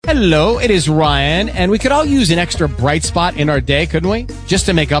Hello, it is Ryan, and we could all use an extra bright spot in our day, couldn't we? Just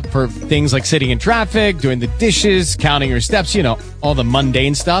to make up for things like sitting in traffic, doing the dishes, counting your steps, you know, all the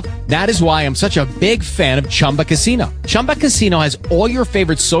mundane stuff. That is why I'm such a big fan of Chumba Casino. Chumba Casino has all your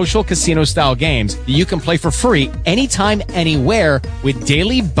favorite social casino-style games that you can play for free anytime, anywhere with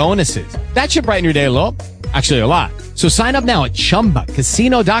daily bonuses. That should brighten your day a little. Actually, a lot. So sign up now at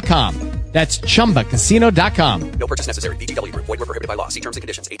ChumbaCasino.com. That's ChumbaCasino.com. No purchase necessary. VGW Group. Void where prohibited by law. See terms and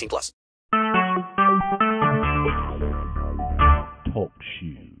conditions. 18+. Talk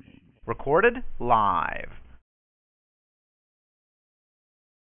shoes. Recorded live.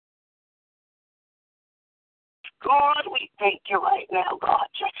 God, we thank you right now, God.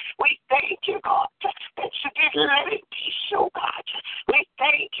 We thank you, God, that you didn't let it be so, God. We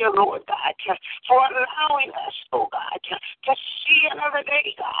thank you, Lord God, for allowing us, oh God, to see another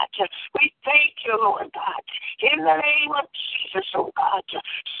day, God. We thank you, Lord God, in the name of Jesus, oh God.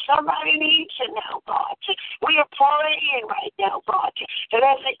 Somebody needs you now, God. We are praying right now, God, that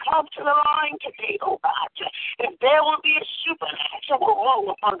as they come to the line today, oh God, that there will be a supernatural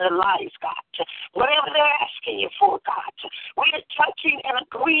move upon their lives, God. Whatever they're asking you for, God, we are touching and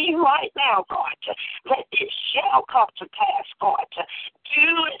agreeing right now, God, that it shall come to pass, God.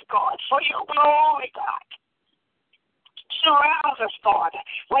 Do it, God, for your glory, God. Surround us, God,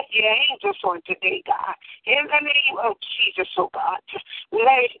 with your angels on today, God. In the name of Jesus, oh God.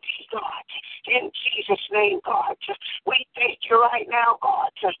 Let it be, God. In Jesus' name, God. We thank you right now, God,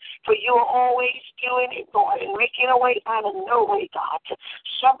 for you are always doing it, God, and making a way out of no way, God.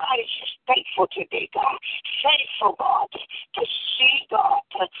 Somebody's just thankful today, God. Thankful, God, to see, God,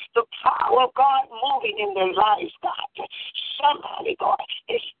 the power of God moving in their lives, God. Somebody, God,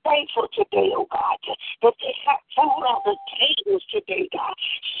 is thankful today, oh God, that they have food on the tables today, God.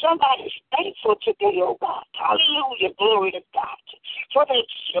 Somebody's thankful today, oh God. Hallelujah. Glory to God. For their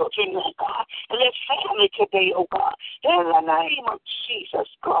children, oh God, and their family today, oh God. In the name of Jesus,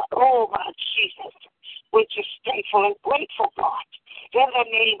 God. Oh, my Jesus. We're just thankful and grateful, God. In the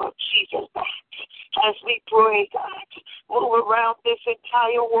name of Jesus, God. As we pray, God, move around this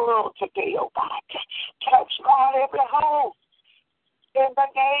entire world today, oh God. Touch, God, every home. In the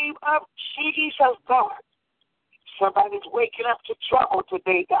name of Jesus, God. Somebody's waking up to trouble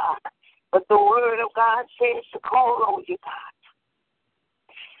today, God. But the word of God says to call on you, God.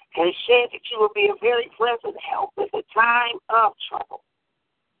 And it says that you will be a very present help in the time of trouble.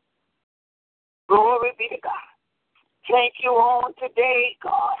 Glory be to God. Thank you on today,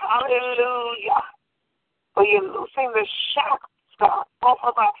 God. Hallelujah. For you loosing the shackles, God, off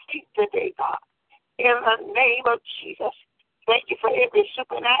of our feet today, God. In the name of Jesus. Thank you for every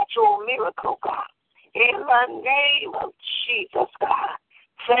supernatural miracle, God. In the name of Jesus, God.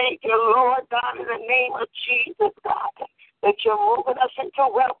 Thank you, Lord God, in the name of Jesus, God, that you're moving us into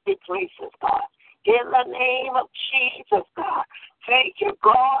wealthy places, God. In the name of Jesus, God. Thank you,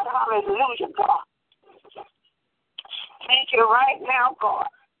 God. Hallelujah, God. Thank you right now, God.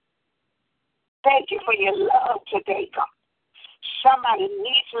 Thank you for your love today, God. Somebody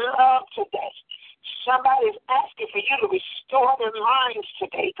needs love today. Somebody's asking for you to restore their minds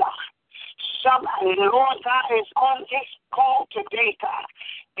today, God. Somebody, Lord God, is on this call today, God,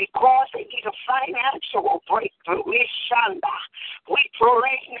 because they need a financial breakthrough. We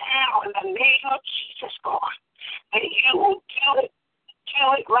pray now in the name of Jesus, God, that you will do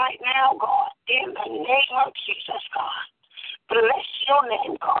it right now, God, in the name of Jesus, God. Bless your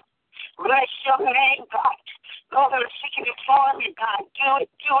name, God. Bless your name, God. Lord, I'm seeking employment, God. Do it.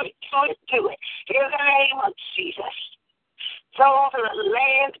 In the name of Jesus. Those that are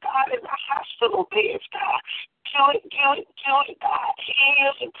laying, God, in the hospital beds, God. Do it, God.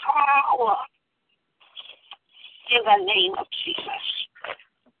 Heal the power. In the name of Jesus.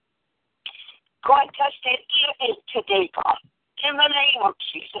 God, touch that ear today, God. In the name of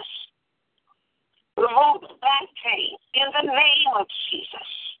Jesus. Remove the back pain. In the name of Jesus.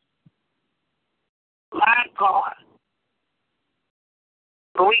 My God.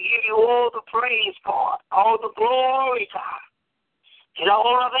 We give you all the praise, God. All the glory, God. And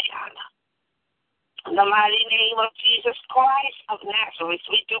all of the honor. In the mighty name of Jesus Christ of Nazareth,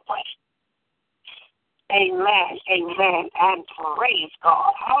 we do pray. Amen, and praise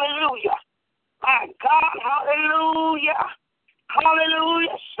God. Hallelujah. My God, hallelujah.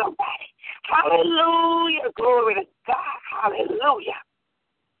 Hallelujah, somebody. Hallelujah. Glory to God. Hallelujah.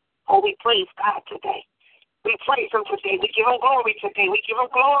 Oh, we praise God today. We praise him today. We give him glory today. We give him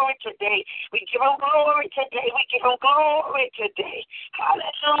glory today. We give him glory today. We give him glory today.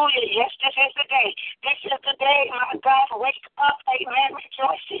 Hallelujah. Yes, this is the day. This is the day, my God. Wake up, amen,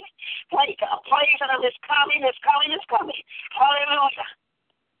 rejoicing. Wake up. Praise him. It's coming, it's coming, it's coming. Hallelujah.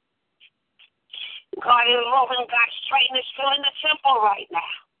 God, involving God's train is filling the temple right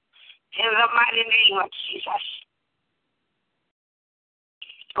now. In the mighty name of Jesus.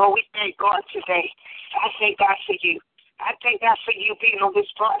 Oh, we thank God today. I thank God for you. I thank God for you being on this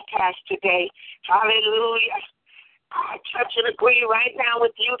broadcast today. Hallelujah. I touch and agree right now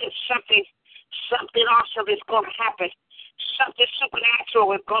with you that something awesome is going to happen. Something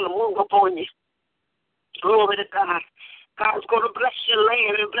supernatural is going to move upon you. Glory to God. God's going to bless your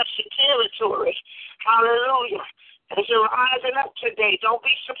land and bless your territory. Hallelujah. As you're rising up today, don't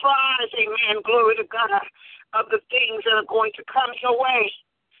be surprised, amen, glory to God, of the things that are going to come your way.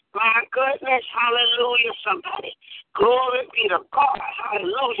 My goodness, hallelujah, somebody. Glory be to God,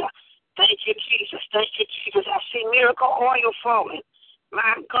 hallelujah. Thank you, Jesus. Thank you, Jesus. I see miracle oil falling.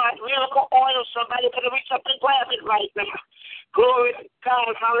 My God, miracle oil, somebody better reach up and grab it right now. Glory to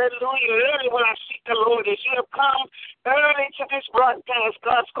God, hallelujah. Early when I seek the Lord, as you have come early to this broadcast,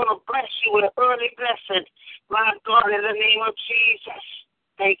 God's going to bless you with an early blessing. My God, in the name of Jesus.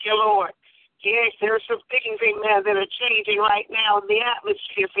 Thank you, Lord. Yes, there are some things, amen, that are changing right now in the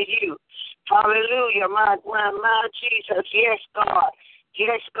atmosphere for you. Hallelujah, my Jesus. Yes, God.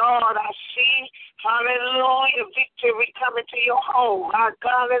 Yes, God, I see, hallelujah, victory coming to your home. My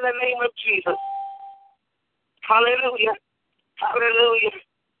God, in the name of Jesus. Hallelujah. Hallelujah.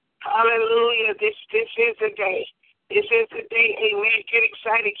 Hallelujah. This is the day. This is the day. Amen. Get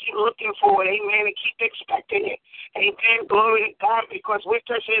excited. Keep looking for it. Amen. And keep expecting it. Amen. Glory to God, because we're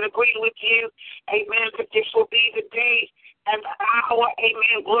touching and agreeing with you. Amen. That this will be the day and the hour.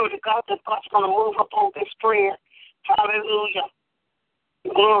 Amen. Glory to God, that God's going to move upon this prayer. Hallelujah.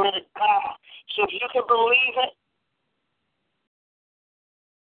 Glory to God. So if you can believe it,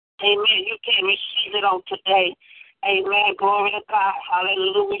 amen, you can receive it on today. Amen. Glory to God.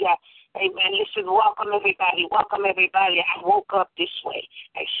 Hallelujah. Amen. Listen, welcome everybody. Welcome everybody. I woke up this way,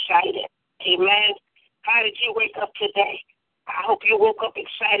 excited. Amen. How did you wake up today? I hope you woke up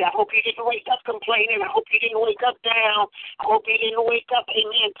excited. I hope you didn't wake up complaining. I hope you didn't wake up down. I hope you didn't wake up,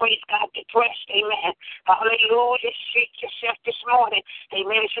 amen, praise God, depressed. Amen. Hallelujah. Shake yourself this morning.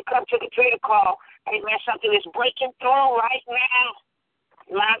 Amen. As you come to the prayer call, amen, something is breaking through right now.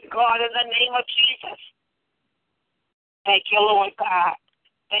 My God, in the name of Jesus. Thank you, Lord God.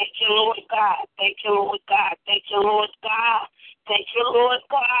 Thank you, Lord God. Thank you, Lord God. Thank you, Lord God. Thank you, Lord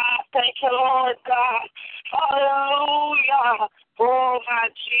God. Thank you, Lord God. Hallelujah. Oh, my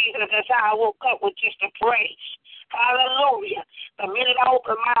Jesus, as I woke up with just a praise. Hallelujah. The minute I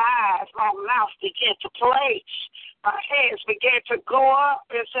opened my eyes, my mouth began to praise. My hands began to go up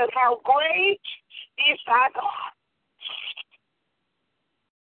and said, how great is thy God.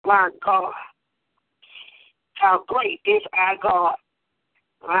 My God. How great is our God.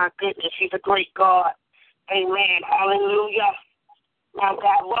 My goodness, he's a great God. Amen. Hallelujah. My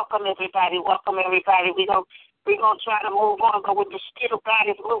God, welcome everybody. Welcome everybody. We're gonna try to move on, but when the Spirit of God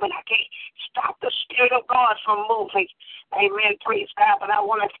is moving, I can't stop the Spirit of God from moving. Amen. Praise God. But I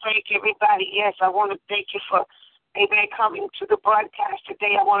want to thank everybody. Yes, I want to thank you for, amen, coming to the broadcast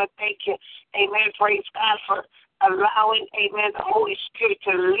today. I want to thank you. Amen. Praise God for allowing, amen, the Holy Spirit to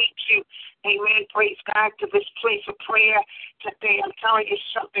lead you, amen, praise God, to this place of prayer today. I'm telling you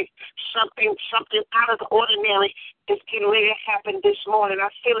something out of the ordinary is getting ready to happen this morning. I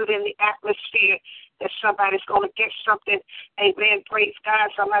feel it in the atmosphere that somebody's going to get something, amen, praise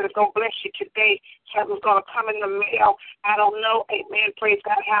God. Somebody's going to bless you today. Something's going to come in the mail. I don't know, amen, praise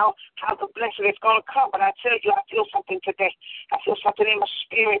God, how the blessing is going to come, but I tell you, I feel something today. I feel something in my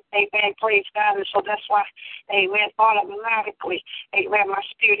spirit, amen, praise God, and so that's why, amen, automatically, amen, my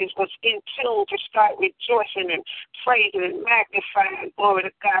spirit was in tune to start rejoicing and praising and magnifying, glory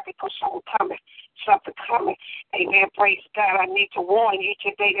to God, because something coming, amen, praise God. I need to warn you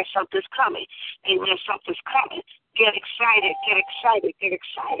today that something's coming, amen, something's coming. Get excited, get excited, get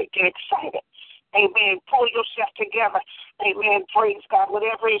excited, get excited. Amen. Pull yourself together. Amen. Praise God.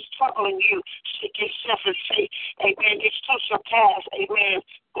 Whatever is troubling you, shake yourself and say, amen, it's too shall pass. Amen.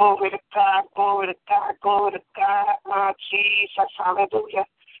 Glory to God. Glory to God. Glory to God. My Jesus. Hallelujah.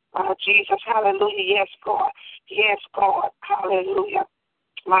 My Jesus. Hallelujah. Yes, God. Yes, God. Hallelujah.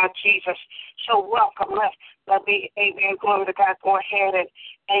 My Jesus. So welcome. Let me, amen, glory to God, go ahead and,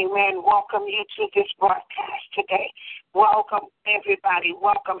 amen, welcome you to this broadcast today. Welcome, everybody.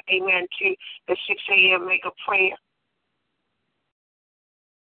 Welcome, amen, to the 6 a.m. Mega Prayer.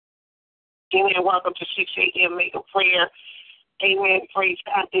 Amen. Welcome to 6 a.m. Mega Prayer. Amen. Praise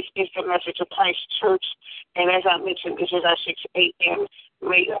God. This is the Message of Christ Church. And as I mentioned, this is our 6 a.m.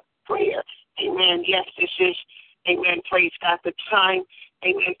 Mega Prayer. Amen. Yes, this is, amen, praise God, the time,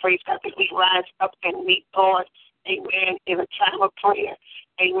 amen, praise God, that we rise up and meet God. amen, in a time of prayer.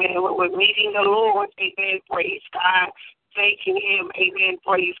 Amen. When we're meeting the Lord, amen, praise God, thanking him, amen,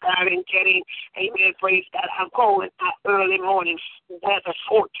 praise God, and getting, amen, praise God, I'm calling our early morning weather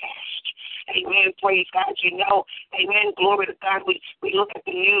forecast. Amen, praise God. You know, amen, glory to God. We look at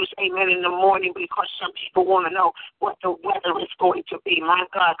the news, amen, in the morning because some people want to know what the weather is going to be. My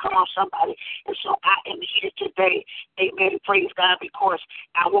God, come on, somebody. And so I am here today, amen, praise God, because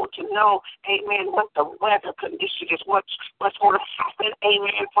I want to know, amen, what the weather condition is, what's going to happen,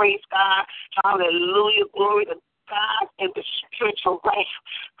 amen, praise God. Hallelujah, glory to God in the spiritual realm.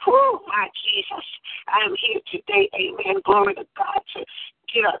 Oh, my Jesus. I am here today, amen, glory to God, to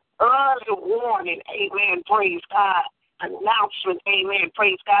get an early warning, amen, praise God, announcement, amen,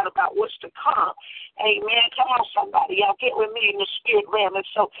 praise God, about what's to come. Amen. Come on, somebody. Y'all get with me in the spirit realm. And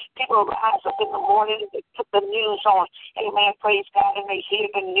so people rise up in the morning and they put the news on. Amen. Praise God. And they hear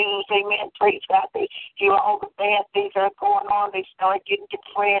the news. Amen. Praise God. They hear all the bad things that are going on. They start getting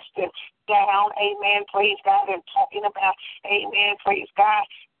depressed and down. Amen. Praise God. And talking about, amen. Praise God.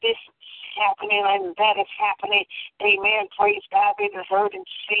 This happening and that is happening. Amen. Praise God. They've heard and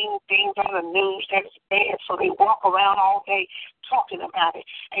seen things on the news that is bad, so they walk around all day talking about it.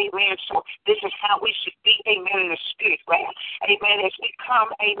 Amen. So this is how we should be, amen, in the spirit realm. Amen. As we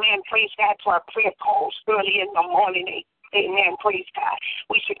come, amen, praise God, to our prayer calls early in the morning, amen, praise God.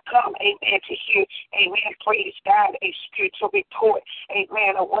 We should come, amen, to hear, amen, praise God, a spiritual report,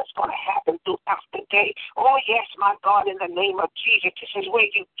 amen, of what's going to happen throughout the day. Oh, yes, my God, in the name of Jesus, this is where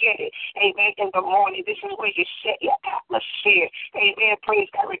you get it, amen, in the morning. This is where you set your atmosphere, amen, praise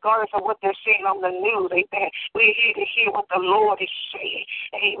God, regardless of what they're saying on the news, amen. We're here to hear what the Lord is saying,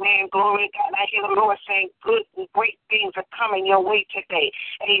 amen, glory to God. I hear the Lord saying good and great things are coming your way today,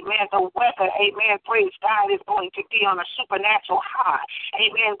 amen. The weather, amen, praise God, is going to be on a supernatural high.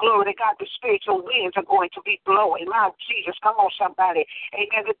 Amen. Glory to God. The spiritual winds are going to be blowing. My Jesus, come on, somebody.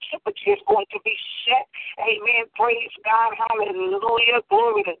 Amen. The temperature is going to be set. Amen. Praise God. Hallelujah.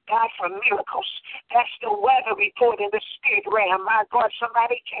 Glory to God for miracles. That's the weather report in the spirit realm. My God,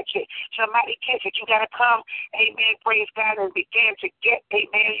 somebody catch it. Somebody catch it. You got to come. Amen. Praise God. And begin to get,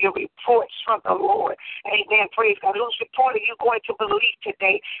 amen, your reports from the Lord. Amen. Praise God. Whose report are you going to believe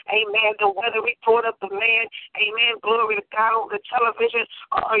today? Amen. The weather report of the man. Amen. Glory to God on the television,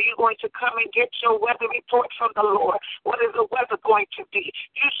 or are you going to come and get your weather report from the Lord? What is the weather going to be?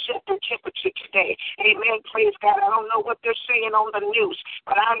 You set the temperature today. Amen. Praise God. I don't know what they're saying on the news,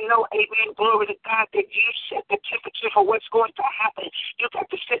 but I know, amen, glory to God, that you set the temperature for what's going to happen. You got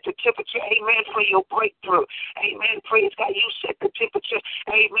to set the temperature, amen, for your breakthrough. Amen. Praise God. You set the temperature.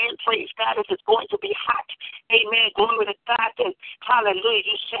 Amen. Praise God. If it's going to be hot, amen, glory to God, then hallelujah,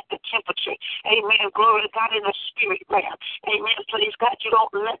 you set the temperature. Amen. Glory to God in the spirit realm. Amen. Praise God. You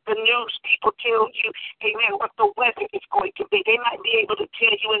don't let the news people tell you, amen, what the weather is going to be. They might be able to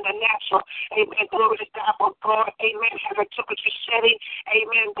tell you in the natural. Amen. Glory to God. But God, amen, has a temperature setting.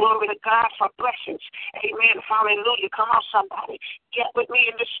 Amen. Glory to God for blessings. Amen. Hallelujah. Come on, somebody. Get with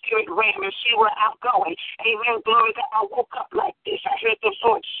me in the spirit realm and see where I'm going. Amen. Glory to God. I woke up like this. I heard the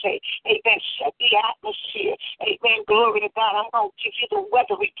Lord say, amen, set the atmosphere. Amen. Glory to God. I'm going to give you the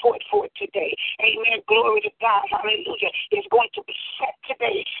weather report for it today. Amen. Glory to God. Hallelujah. It's going to be set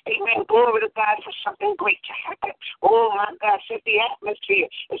today. Amen. Glory to God for something great to happen. Oh, my God, set the atmosphere.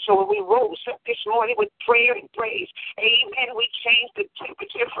 And so when we rose up this morning with prayer and praise, amen, we changed the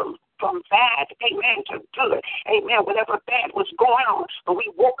temperature from bad, amen, to good. Amen. Whatever bad was going on. But we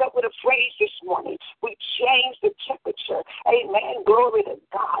woke up with a praise this morning. We changed the temperature. Amen. Glory to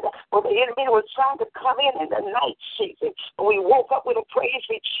God. Well, the enemy was trying to come in the night season. But we woke up with a praise.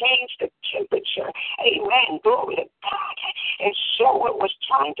 We changed the temperature. Amen. Glory to God. And so it was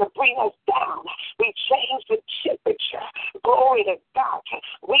trying to bring us down. We changed the temperature. Glory to God.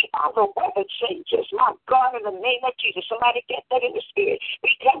 We are the weather changers. My God, in the name of Jesus. Somebody get that in the spirit. We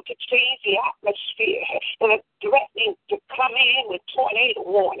come to change the atmosphere and are threatening to come in with tornado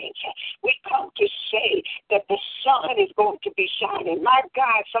warnings. We come to say that the sun is going to be shining. My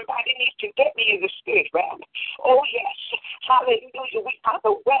God, somebody needs to get me in the spirit realm. Oh, yes. Hallelujah. We are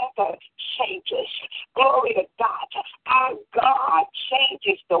the weather changers. Glory to God. Our God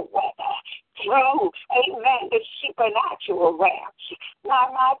changes the weather through, amen, the supernatural realms.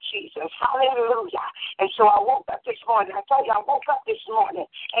 My Jesus, hallelujah. And so I woke up this morning. I tell you, I woke up this morning.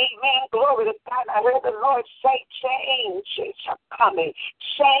 Amen. Glory to God. I heard the Lord say, changes are coming.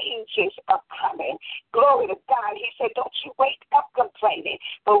 Changes are coming. Glory to God. He said, don't you wake up complaining,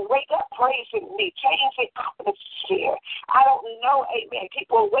 but wake up praising me. Change the atmosphere. I don't know, amen.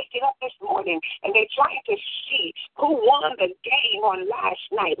 People are waking up this morning and they're trying to see who won the game on last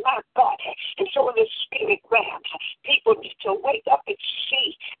night. My God. And so in the spirit realm, people need to wake up and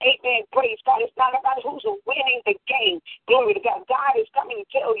see. Amen. Praise God. It's not about who's winning the game. Glory to God. God is coming to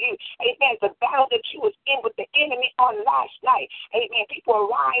tell you, amen, the battle that you was in with the enemy on last night. Amen. People are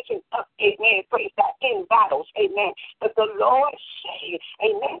rising up, amen, praise God, in battles. Amen. But the Lord said,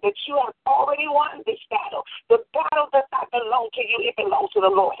 amen, that you have already won this battle. The battle does not belong to you. It belongs to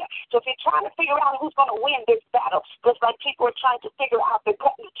the Lord. So if you're trying to figure out who's going to win this battle, just like people are trying to figure out, they're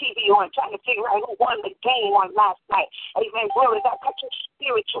cutting the TV on, trying to figure out who won the game on last night. Amen. Glory to God. Cut your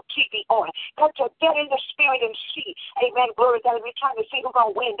spiritual TV on. Get in the spirit and see. Amen. Glory to God. If you're trying to see who's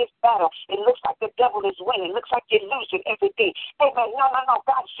going to win this battle, it looks like the devil is winning. It looks like you're losing everything. Amen. No.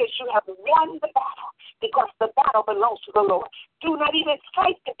 God says you have won the battle because the battle belongs to the Lord. Do not even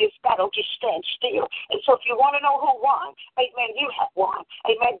fight in this battle. Just stand still. And so if you want to know who won, amen, you have won.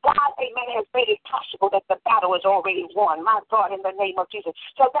 Amen. God, amen, has made it possible that the battle is already won. My God, in the name of Jesus.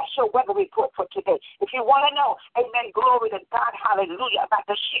 So that's your weather report for today. If you want to know, amen, glory to God, hallelujah, about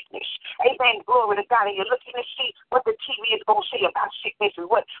the sickness. Amen, glory to God. And you're looking to see what the TV is going to say about sickness and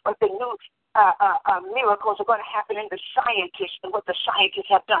what the new miracles are going to happen in the scientists and what the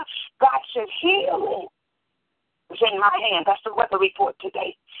scientists have done. God says healing is in my hand. That's the weather report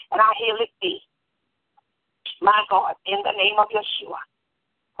today. And I heal it be. My God, in the name of Yeshua.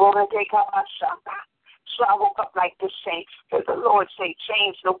 So I woke up like this saying, heard the Lord say,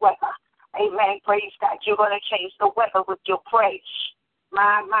 change the weather. Amen. Praise God. You're going to change the weather with your praise.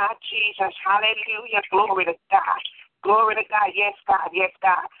 My Jesus. Hallelujah. Glory to God. Glory to God. Yes, God. Yes,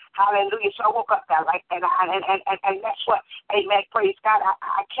 God. Hallelujah. So I woke up that like that. And that's what, amen, praise God.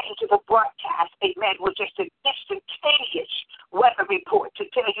 I came to the broadcast, amen, with just an instantaneous weather report to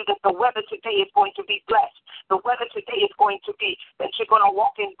tell you that the weather today is going to be blessed. The weather today is going to be that you're going to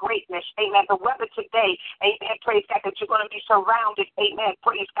walk in greatness. Amen. The weather today, amen, praise God, that you're going to be surrounded, amen,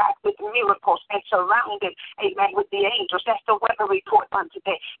 praise God, with miracles and surrounded, amen, with the angels. That's the weather report on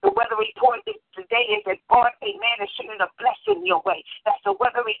today. The weather report today is that God, amen, is sending a blessing your way. That's the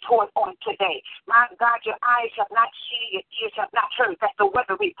weather report on today. My God, your eyes have not seen, your ears have not heard. That's the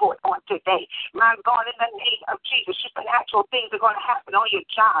weather report on today. My God, in the name of Jesus, supernatural things are going to happen on your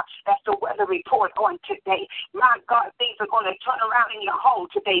job. That's the weather report on today. My God, things are going to turn around in your home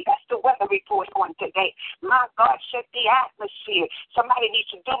today. That's the weather report on today. My God, set the atmosphere. Somebody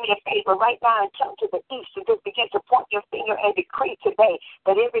needs to do me a favor right now and turn to the east and just begin to point your finger and decree today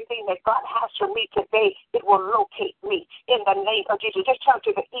that everything that God has for me today, it will locate me in the name of Jesus. Just turn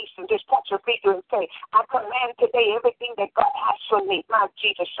to the east and just touch your finger and say, I command today everything that God has for me. My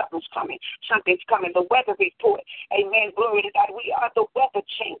Jesus, something's coming. Something's coming. The weather report. Amen. Glory to God. We are the weather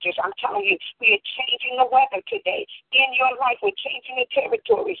changers. I'm telling you, we are changing the weather today. In your life, we're changing the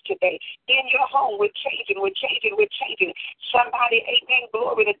territories today. In your home, we're changing. Somebody, amen,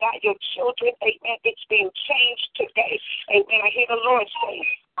 glory to God, your children, amen, it's being changed today. Amen. I hear the Lord say,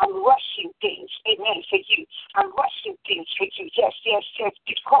 I'm rushing things, amen, for you. I'm rushing things for you. Yes,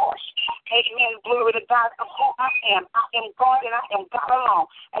 because, amen, glory to God, of who I am. I am God and I am God alone.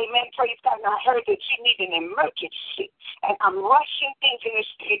 Amen, praise God. And I heard that you need an emergency, and I'm rushing things in the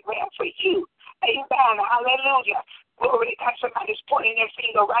spirit realm for you. Amen, hallelujah. Glory to God. Somebody's pointing their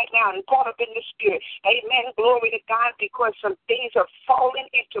finger right now and caught up in the spirit. Amen. Glory to God, because some things are falling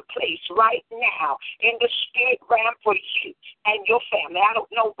into place right now in the spirit realm for you and your family. I don't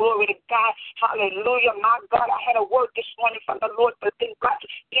know. Glory to God. Hallelujah. My God, I had a word this morning from the Lord, but then God,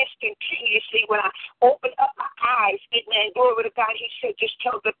 instantaneously when I opened up my eyes, amen, glory to God, he said, just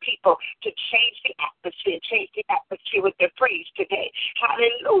tell the people to change the atmosphere with their praise today.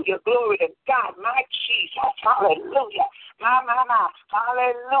 Hallelujah. Glory to God. My Jesus. Hallelujah. My.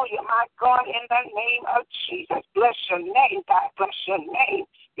 Hallelujah. My God, in the name of Jesus. Bless your name, God. Bless your name.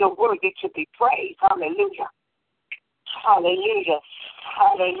 You're worthy to be praised. Hallelujah. Hallelujah.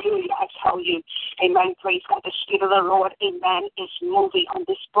 Hallelujah. I tell you, amen, praise God, the Spirit of the Lord, amen, is moving on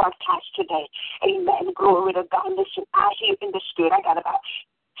this broadcast today. Amen. Glory to God. Listen, I hear in the Spirit, I got about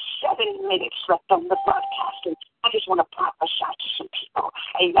 7 minutes left on the broadcast, and I just want to prophesy to some people.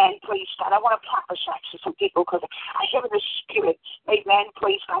 Amen. Praise God. I want to prophesy to some people because I hear in the Spirit, amen,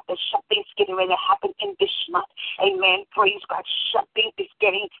 praise God, that something's getting ready to happen in this month. Amen. Praise God. Something is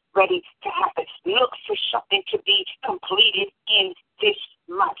getting ready to happen. Look for something to be completed in this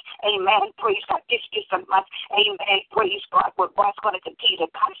month. Amen. Praise God. This is the month. Amen. Praise God. Where God's going to continue to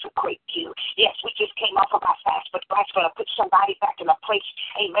consecrate you. Yes, we just came off of our fast, but God's going to put somebody back in a place,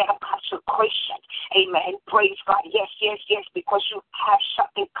 amen, of consecration. Amen. Praise God. Yes, yes, yes, because you have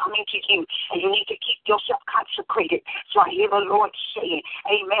something coming to you, and you need to keep yourself consecrated. So I hear the Lord saying,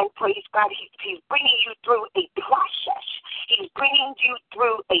 amen. Praise God. He's bringing you through a process. He's bringing you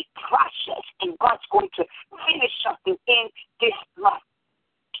through a process, and God's going to finish something in this month.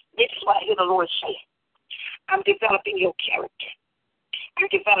 This is what I hear the Lord saying. I'm developing your character. I'm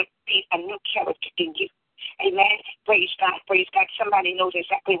developing a new character in you. Amen. Praise God. Praise God. Somebody knows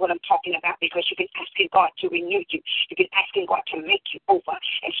exactly what I'm talking about because you've been asking God to renew you. You've been asking God to make you over.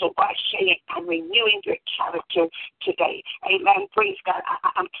 And so God's saying, I'm renewing your character today. Amen. Praise God.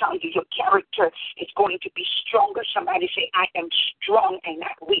 I'm telling you, your character is going to be stronger. Somebody say, I am strong and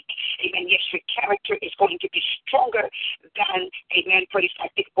not weak. Amen. Yes, your character is going to be stronger than, amen, praise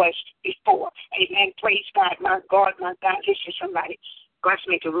God, it was before. Amen. Praise God. My God, listen, somebody. God's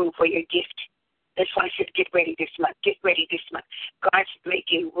making room for your gift. That's why I said get ready this month. Get ready this month. God's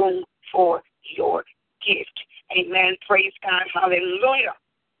making room for your gift. Amen. Praise God. Hallelujah.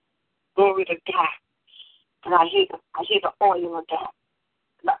 Glory to God. And I hear the oil of God.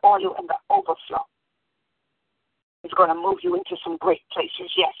 The oil and the overflow. It's going to move you into some great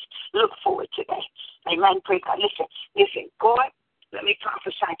places. Yes. Look forward to that. Amen. Praise God. Listen. God, let me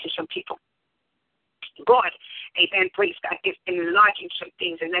prophesy to some people. God, amen, praise God, is enlarging some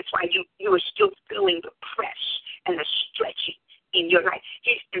things, and that's why you are still feeling the press and the stretching in your life.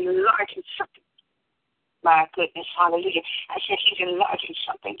 He's enlarging something. My goodness, hallelujah. I said he's enlarging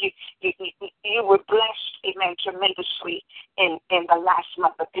something. You were blessed, amen, tremendously in the last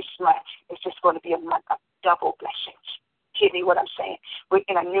month, but this month is just going to be a month of double blessings. Hear me what I'm saying? We're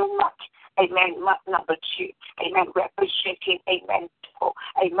in a new month. Amen. Month number 2. Amen. Representing, amen,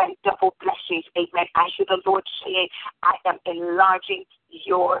 double blessings. Amen. I hear the Lord saying, I am enlarging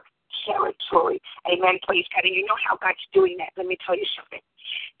your territory. Amen. Praise God. And you know how God's doing that. Let me tell you something.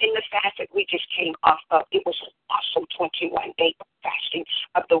 In the fast that we just came off of, it was an awesome 21-day fasting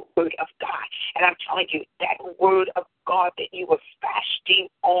of the Word of God. And I'm telling you, that Word of God that you were fasting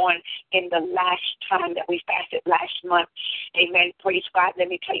on in the last time that we fasted last month, amen, praise God, let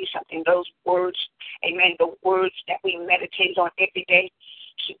me tell you something. Those words, amen, the words that we meditate on every day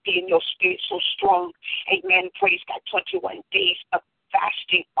should be in your spirit so strong. Amen, praise God, 21 days of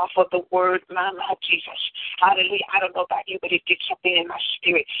fasting off of the Word, my Jesus. Hallelujah. I don't know about you, but it did something in my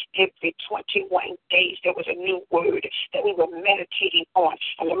spirit. Every 21 days, there was a new word that we were meditating on.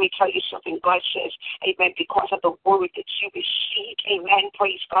 And let me tell you something. God says, amen, because of the word that you received, amen,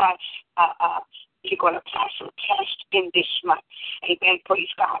 praise God, you're going to pass some tests in this month. Amen,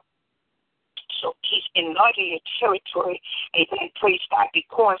 praise God. So he's enlarging your territory, amen, praise God,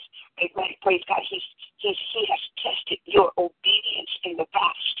 because, amen, praise God, he has tested your obedience in the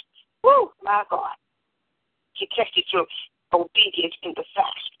past. Woo, my God. He tested your obedience in the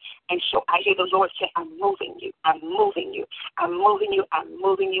fast. And so I hear the Lord say, I'm moving you. I'm moving you. I'm moving you. I'm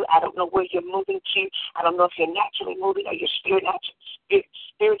moving you. I don't know where you're moving to. I don't know if you're naturally moving or you're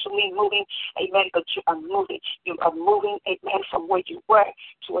spiritually moving. Amen. But you are moving. You are moving, amen, from where you were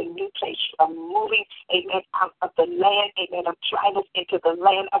to a new place. You are moving, amen, out of the land, amen, of dryness into the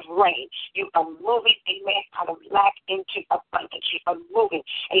land of rain. You are moving, amen, out of lack into abundance. You are moving,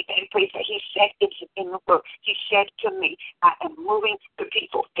 amen. Praise God. He said it's in the word. He said to me, I am moving the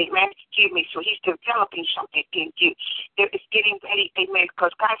people. Amen. Hear me. So he's developing something in you. It's getting ready, amen,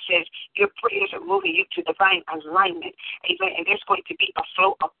 because God says your prayers are moving you to divine alignment. Amen. And there's going to be a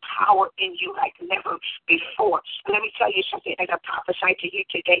flow of power in you like never before. And let me tell you something as I prophesy to you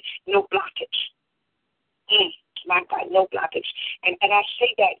today, no blockage. My God, no blockage. And I say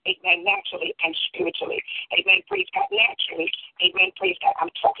that, amen, naturally and spiritually. Amen, praise God, naturally. Amen, praise God.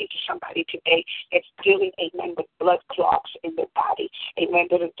 I'm talking to somebody today that's dealing, amen, with blood clots in their body. Amen,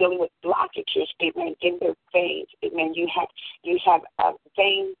 that are dealing with blockages, amen, in their veins. Amen, you have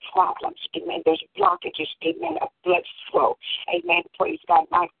vein problems. Amen, there's blockages, amen, of blood flow. Amen, praise God,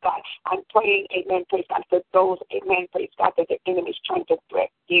 my God. I'm praying, amen, praise God, for those, amen, praise God, that the enemy is trying to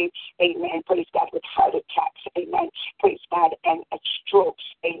threaten you. Amen, praise God, with heart attacks. Amen. Praise God, and strokes.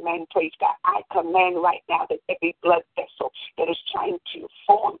 Amen. Praise God. I command right now that every blood vessel that is trying to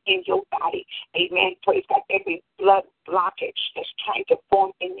form in your body, amen. Praise God. Every blood blockage that's trying to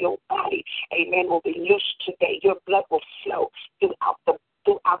form in your body, amen, will be loosed today. Your blood will flow throughout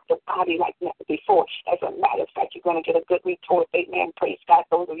the body like never before. As a matter of fact, you're going to get a good report. Amen. Praise God.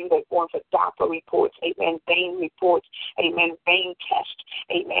 Those of you that are going for doctor reports, amen, vein reports, amen, vein tests,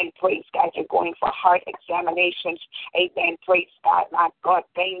 amen, praise God. You're going for heart examinations, amen, praise God. My God. God,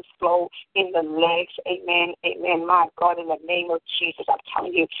 veins flow in the legs. Amen. Amen. My God, in the name of Jesus, I'm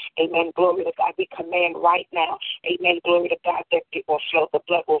telling you, amen. Glory to God. We command right now, amen. Glory to God, that it will flow. The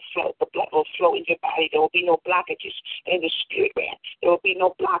blood will flow. The blood will flow in your body. There will be no blockages in the spirit realm. There will be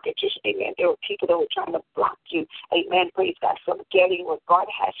no blockages. Amen. There are people that are trying to block you. Amen. Praise God, from getting what God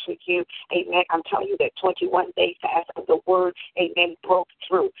has for you. Amen. I'm telling you that 21-day fast of the word, amen, broke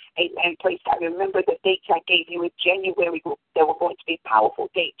through. Amen. Praise God. Remember the dates I gave you in January. There were going to be powerful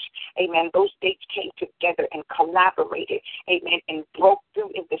dates. Amen. Those dates came together and collaborated. Amen. And broke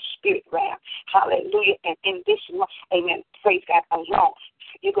through in the spirit realm. Hallelujah. And in this month, amen, praise God, alone,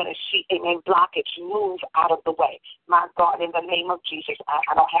 you're going to see, amen, blockage move out of the way. My God, in the name of Jesus,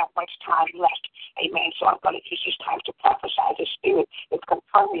 I don't have much time left. Amen. So I'm going to use this time to prophesy. The Spirit is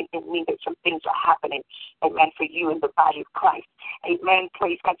confirming in me that some things are happening, amen, for you in the body of Christ. Amen.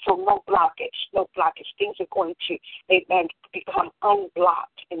 Praise God. So no blockage, no blockage. Things are going to, amen, become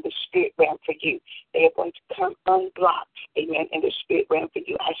unblocked in the spirit realm for you. They are going to become unblocked, amen, in the spirit realm for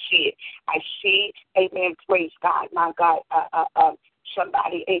you. I see it. I see, amen, praise God. My God,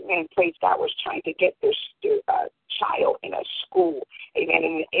 somebody, amen, praise God, was trying to get their child in a school, amen,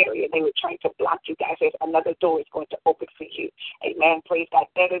 in an area. They were trying to block you guys. There's another door is going to open for you. Amen, praise God,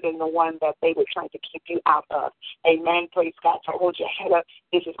 better than the one that they were trying to keep you out of. Amen, praise God. So hold your head up.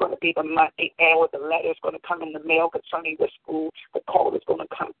 This is going to be the month, amen, where the letter is going to come in the mail concerning the school. The call is going to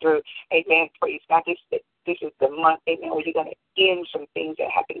come through. Amen, praise God. This is the month, amen, where you're going to end some things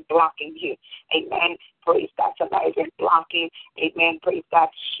that have been blocking you. Amen, praise God. Somebody's been blocking, amen, praise God,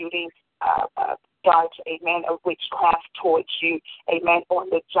 shooting darts, amen, of witchcraft towards you, amen, on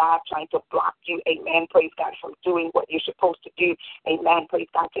the job, trying to block you, amen, praise God, from doing what you're supposed to do, amen, praise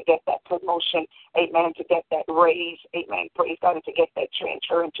God, to get that promotion, amen, to get that raise, amen, praise God, and to get that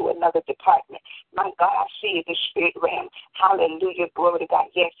transfer into another department. My God, I see it, the spirit realm. Hallelujah, glory to God.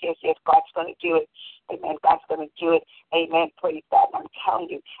 Yes, yes, yes, God's going to do it. Amen. God's going to do it. Amen. Praise God. I'm telling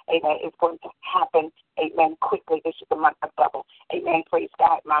you, amen, it's going to happen. Amen. Quickly. This is the month of double. Amen. Praise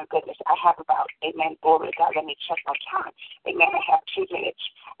God. My goodness. I have about, amen, glory to God. Let me check my time. Amen. I have 2 minutes.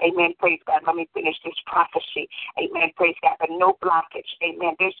 Amen. Praise God. Let me finish this prophecy. Amen. Praise God. But no blockage.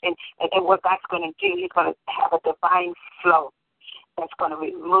 Amen. And what God's going to do, He's going to have a divine flow that's going to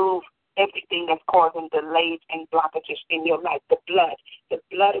remove everything that's causing delays and blockages in your life. The blood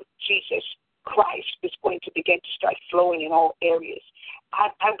of Jesus Christ is going to begin to start flowing in all areas. I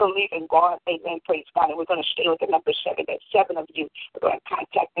believe in God, amen, praise God, and we're going to stay with the number 7, that 7 of you are going to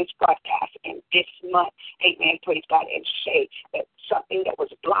contact this broadcast in this month, amen, praise God, and say that something that was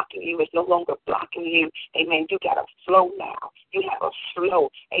blocking you is no longer blocking you, amen. You got a flow now. You have a flow,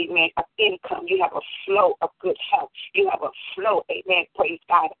 amen, of income. You have a flow of good health. You have a flow, amen, praise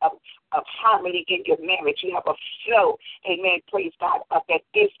God, of harmony in your marriage. You have a flow, amen, praise God, of that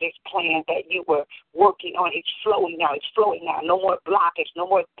business plan that you were working on. It's flowing now. It's flowing now. No more blockage. No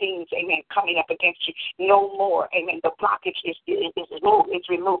more things, amen, coming up against you. No more, amen. The blockage is removed. It's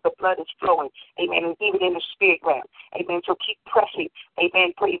removed. The blood is flowing, amen, and even in the spirit realm, amen. So keep pressing,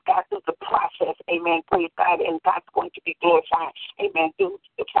 amen, praise God, through the process, amen, praise God, and God's going to be glorified, amen, through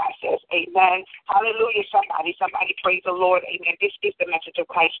the process, amen. Hallelujah, somebody praise the Lord, amen. This is the Message of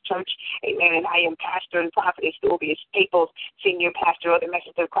Christ Church, amen, and I am Pastor and Prophetess Sylvia Staples, Senior Pastor of the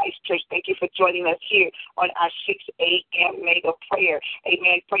Message of Christ Church. Thank you for joining us here on our 6 a.m. mega prayer.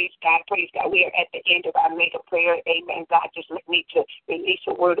 Amen. Praise God. Praise God. We are at the end of our mega prayer. Amen. God just let me to release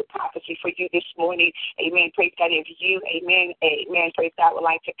a word of prophecy for you this morning. Amen. Praise God. If you, amen, praise God, would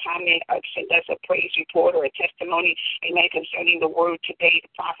like to comment or send us a praise report or a testimony, amen, concerning the word today, the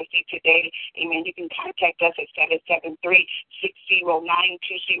prophecy today, amen, you can contact us at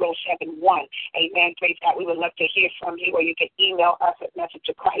 773-609-2071. Amen. Praise God. We would love to hear from you, or you can email us at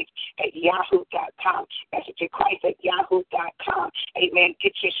messageofchrist@yahoo.com. Messageofchrist@yahoo.com. Amen.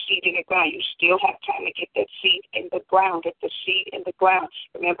 Get your seed in the ground. You still have time to get that seed in the ground. Get the seed in the ground.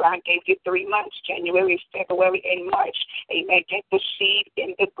 Remember, I gave you 3 months, January, February, and March. Amen. Get the seed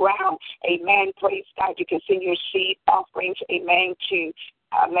in the ground. Amen. Praise God. You can send your seed offerings, amen, to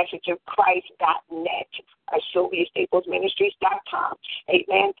messageofchrist.net or SylviaStaplesMinistries.com.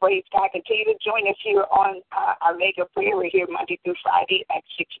 Amen. Praise God. Continue to join us here on our mega prayer. We're here Monday through Friday at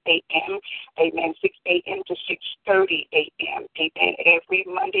 6 a.m. Amen. 6 a.m. to 6:30 a.m. Amen. Every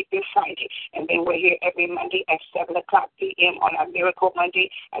Monday through Friday. And then we're here every Monday at 7 o'clock p.m. on our Miracle Monday.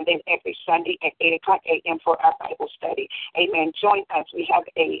 And then every Sunday at 8 o'clock a.m. for our Bible study. Amen. Join us. We have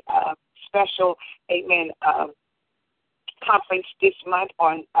a special, amen, conference this month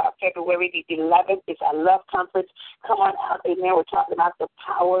on February the 11th. It's our love conference. Come on out. Amen. We're talking about the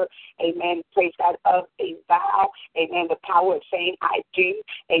power, amen, praise God, of a vow. Amen. The power of saying I do.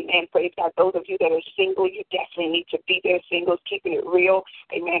 Amen. Praise God. Those of you that are single, you definitely need to be there. Singles, keeping it real.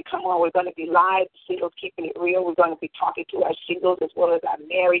 Amen. Come on. We're going to be live. Singles, keeping it real. We're going to be talking to our singles as well as our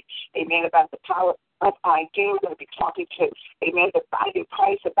married. Amen. About the power of I do. We're going to be talking to, amen, the body of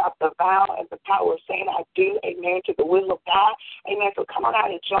Christ about the vow and the power of saying I do, amen, to the will of God. Amen. So come on out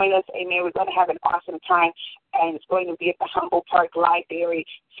and join us. Amen. We're going to have an awesome time, and it's going to be at the Humboldt Park Library,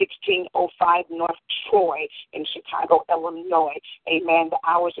 1605 North Troy in Chicago, Illinois. Amen. The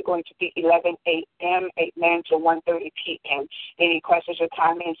hours are going to be 11 a.m., amen, to 1:30 p.m. Any questions or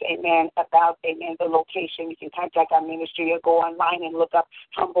comments, amen, about, amen, the location, you can contact our ministry or go online and look up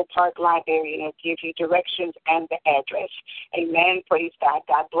Humboldt Park Library, and it'll give you directions and the address. Amen. Praise God.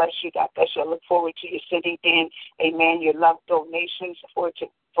 God bless you. God bless you. I look forward to you sending in, amen, your love donations for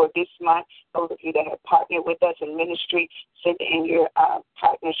this month. Those of you that have partnered with us in ministry, send in your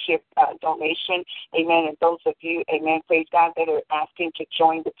partnership donation. Amen. And those of you, amen, praise God, that are asking to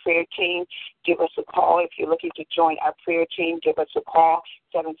join the prayer team, give us a call. If you're looking to join our prayer team, give us a call,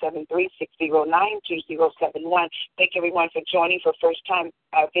 773-609-2071. Thank everyone for joining. For first-time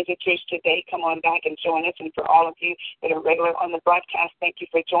visitors today, come on back and join us. And for all of you that are regular on the broadcast, thank you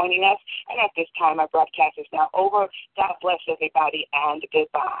for joining us. And at this time, our broadcast is now over. God bless everybody, and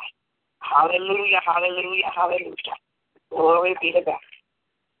goodbye. Hallelujah, hallelujah, hallelujah. Glory be to God.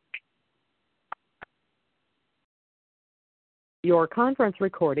 Your conference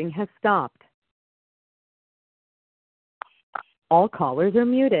recording has stopped. All callers are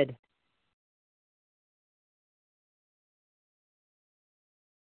muted.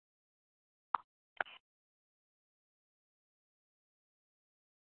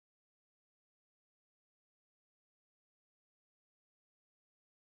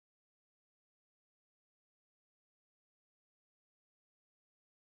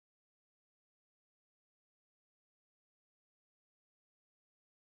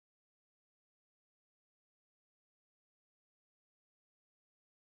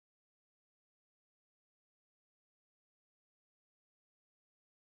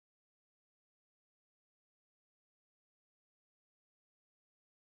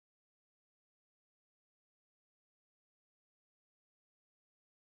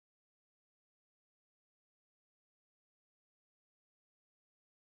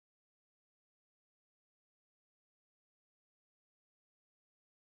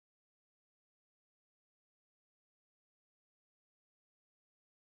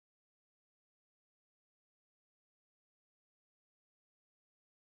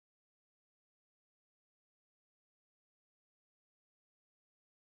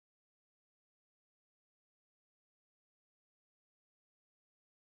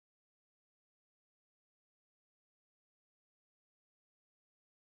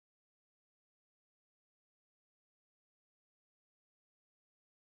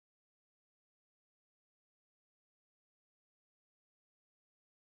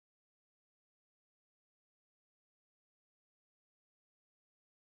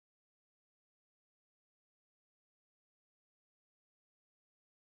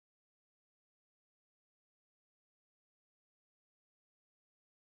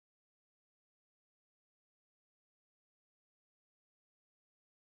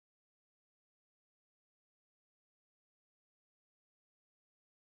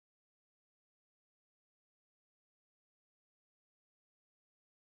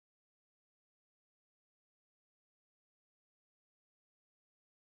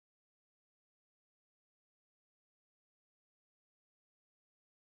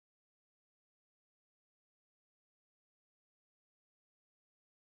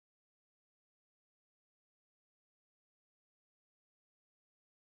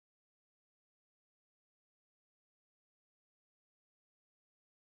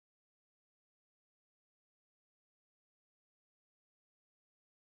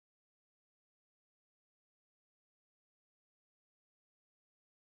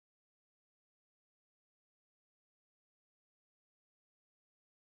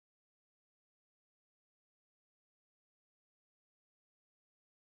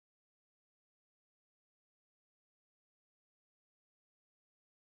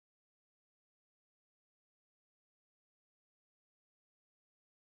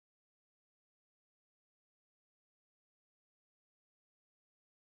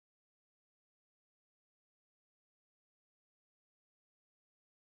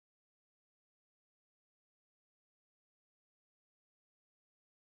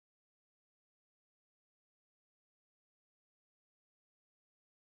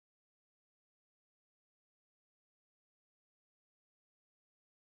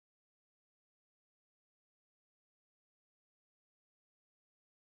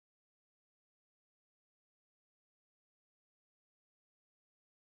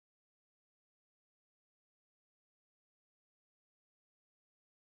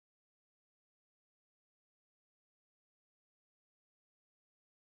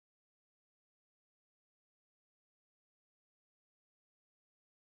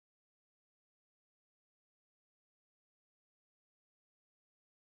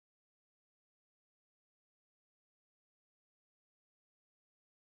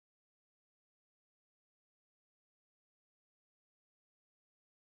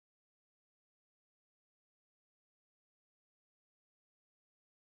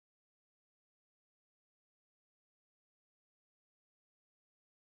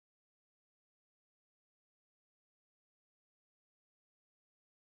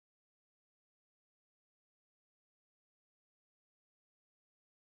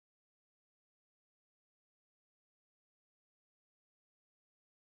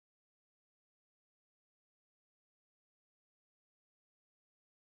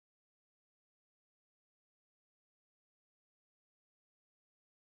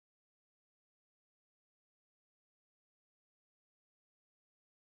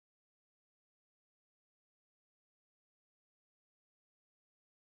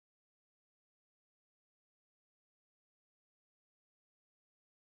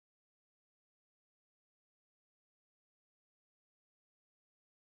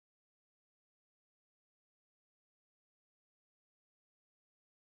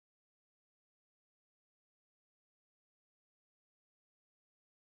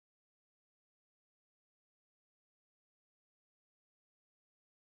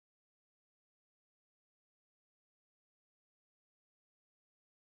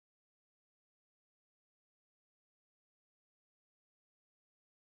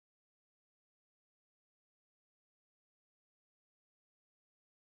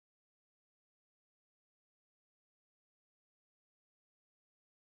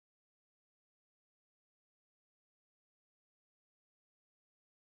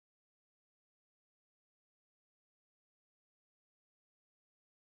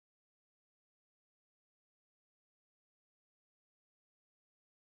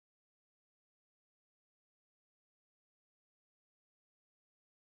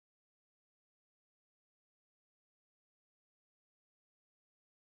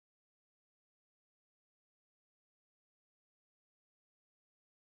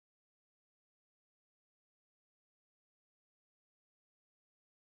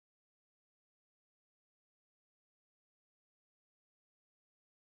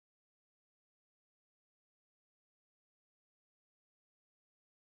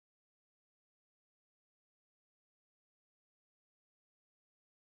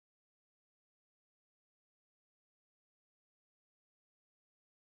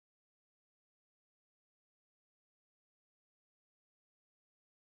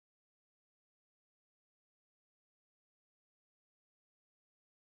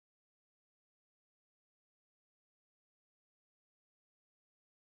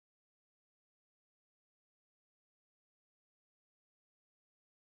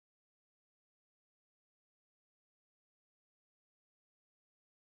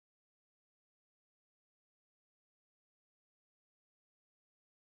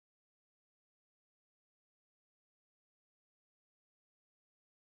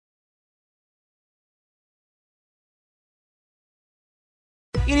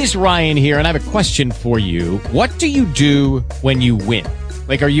 It is Ryan here, and I have a question for you. What do you do when you win?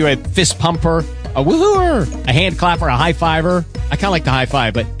 Like, are you a fist pumper, a woohooer, a hand clapper, a high fiver? I kind of like the high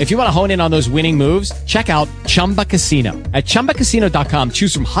five, but if you want to hone in on those winning moves, check out Chumba Casino. At ChumbaCasino.com,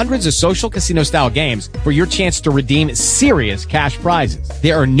 choose from hundreds of social casino style games for your chance to redeem serious cash prizes.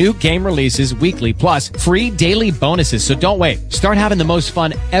 There are new game releases weekly, plus free daily bonuses. So don't wait. Start having the most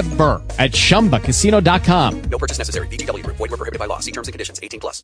fun ever at ChumbaCasino.com. No purchase necessary. VGW Group. Void where prohibited by law. See terms and conditions. 18+.